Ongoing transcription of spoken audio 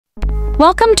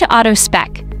Welcome to Auto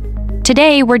Spec.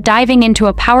 Today we're diving into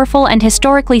a powerful and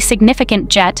historically significant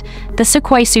jet, the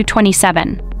Sukhoi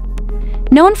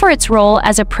Su-27. Known for its role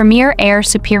as a premier air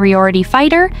superiority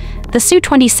fighter, the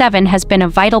Su-27 has been a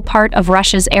vital part of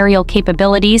Russia's aerial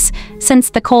capabilities since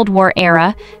the Cold War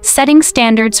era, setting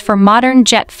standards for modern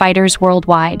jet fighters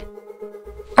worldwide.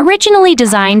 Originally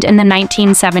designed in the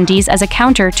 1970s as a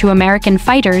counter to American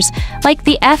fighters like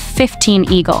the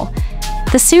F-15 Eagle,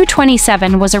 the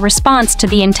Su-27 was a response to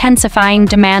the intensifying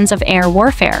demands of air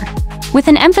warfare. With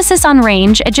an emphasis on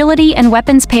range, agility, and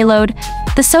weapons payload,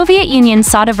 the Soviet Union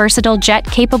sought a versatile jet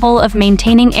capable of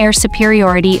maintaining air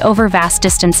superiority over vast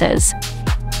distances.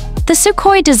 The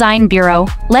Sukhoi Design Bureau,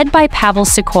 led by Pavel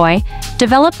Sukhoi,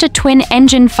 developed a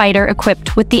twin-engine fighter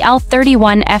equipped with the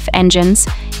Al-31F engines,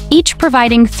 each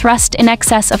providing thrust in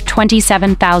excess of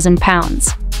 27,000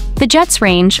 pounds. The jet's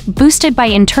range, boosted by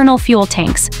internal fuel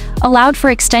tanks, allowed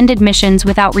for extended missions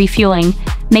without refueling,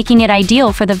 making it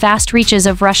ideal for the vast reaches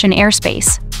of Russian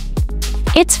airspace.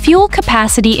 Its fuel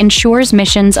capacity ensures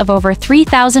missions of over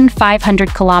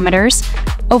 3,500 kilometers,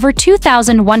 over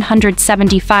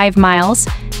 2,175 miles,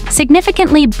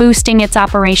 significantly boosting its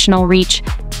operational reach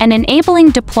and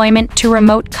enabling deployment to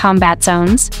remote combat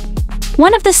zones.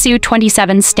 One of the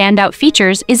Su-27's standout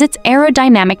features is its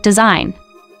aerodynamic design.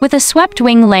 With a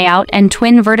swept-wing layout and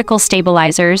twin vertical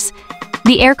stabilizers,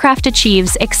 the aircraft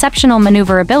achieves exceptional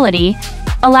maneuverability,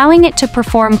 allowing it to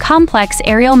perform complex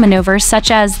aerial maneuvers such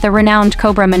as the renowned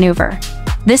Cobra maneuver.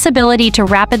 This ability to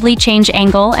rapidly change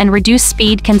angle and reduce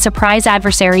speed can surprise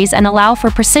adversaries and allow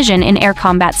for precision in air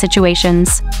combat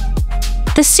situations.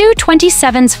 The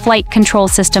Su-27's flight control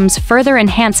systems further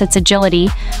enhance its agility,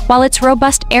 while its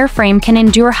robust airframe can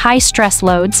endure high-stress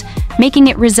loads, making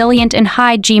it resilient in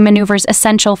high-G maneuvers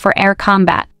essential for air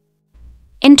combat.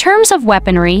 In terms of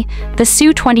weaponry, the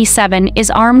Su-27 is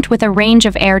armed with a range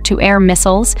of air-to-air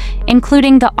missiles,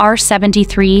 including the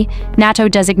R-73 NATO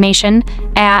designation,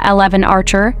 A-11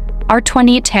 Archer,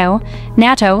 R-22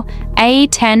 NATO,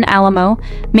 A-10 Alamo,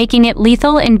 making it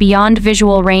lethal in beyond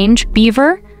visual range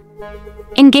Beaver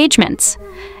engagements.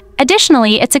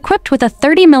 Additionally, it's equipped with a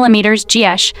 30mm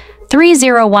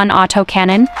GS-301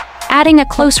 autocannon, adding a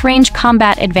close-range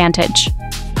combat advantage.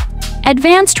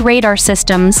 Advanced radar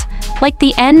systems, like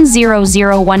the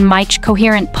N001 Mach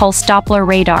Coherent Pulse Doppler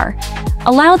radar,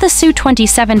 allow the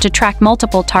Su-27 to track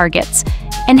multiple targets,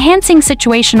 enhancing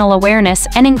situational awareness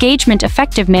and engagement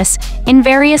effectiveness in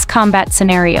various combat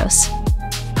scenarios.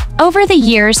 Over the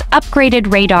years,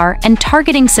 upgraded radar and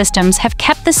targeting systems have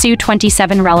kept the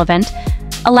Su-27 relevant,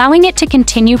 allowing it to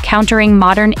continue countering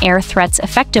modern air threats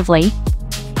effectively.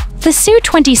 The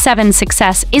Su-27's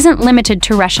success isn't limited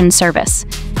to Russian service.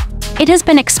 It has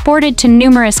been exported to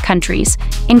numerous countries,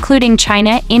 including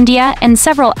China, India, and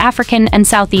several African and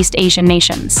Southeast Asian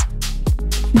nations.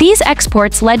 These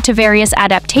exports led to various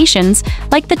adaptations,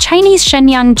 like the Chinese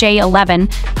Shenyang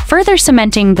J-11, further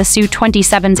cementing the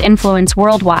Su-27's influence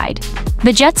worldwide.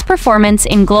 The jet's performance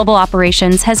in global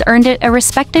operations has earned it a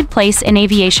respected place in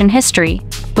aviation history,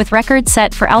 with records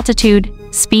set for altitude,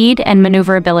 speed, and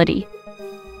maneuverability.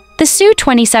 The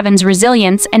Su-27's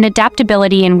resilience and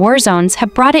adaptability in war zones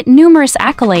have brought it numerous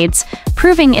accolades,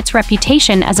 proving its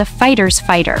reputation as a fighter's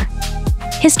fighter.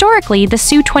 Historically, the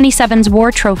Su-27's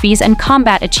war trophies and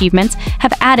combat achievements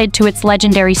have added to its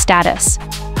legendary status.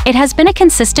 It has been a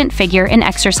consistent figure in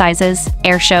exercises,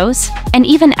 air shows, and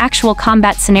even actual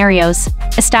combat scenarios,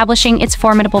 establishing its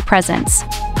formidable presence.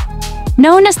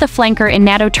 Known as the flanker in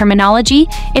NATO terminology,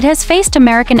 it has faced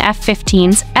American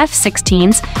F-15s,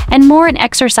 F-16s, and more in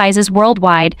exercises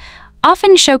worldwide,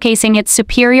 often showcasing its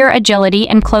superior agility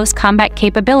and close combat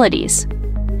capabilities.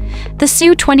 The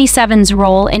Su-27's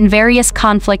role in various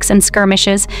conflicts and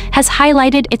skirmishes has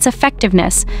highlighted its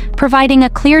effectiveness, providing a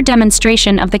clear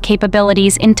demonstration of the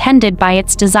capabilities intended by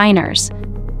its designers.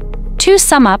 To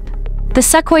sum up, the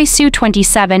Sukhoi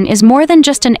Su-27 is more than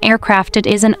just an aircraft. It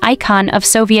is an icon of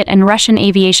Soviet and Russian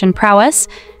aviation prowess,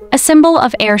 a symbol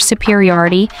of air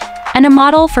superiority, and a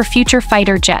model for future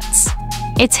fighter jets.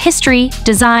 Its history,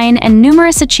 design, and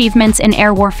numerous achievements in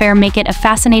air warfare make it a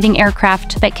fascinating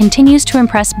aircraft that continues to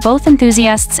impress both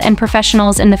enthusiasts and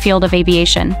professionals in the field of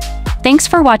aviation. Thanks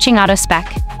for watching Auto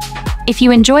Spec. If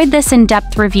you enjoyed this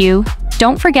in-depth review,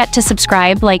 don't forget to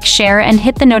subscribe, like, share, and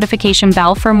hit the notification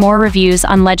bell for more reviews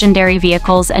on legendary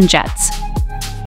vehicles and jets.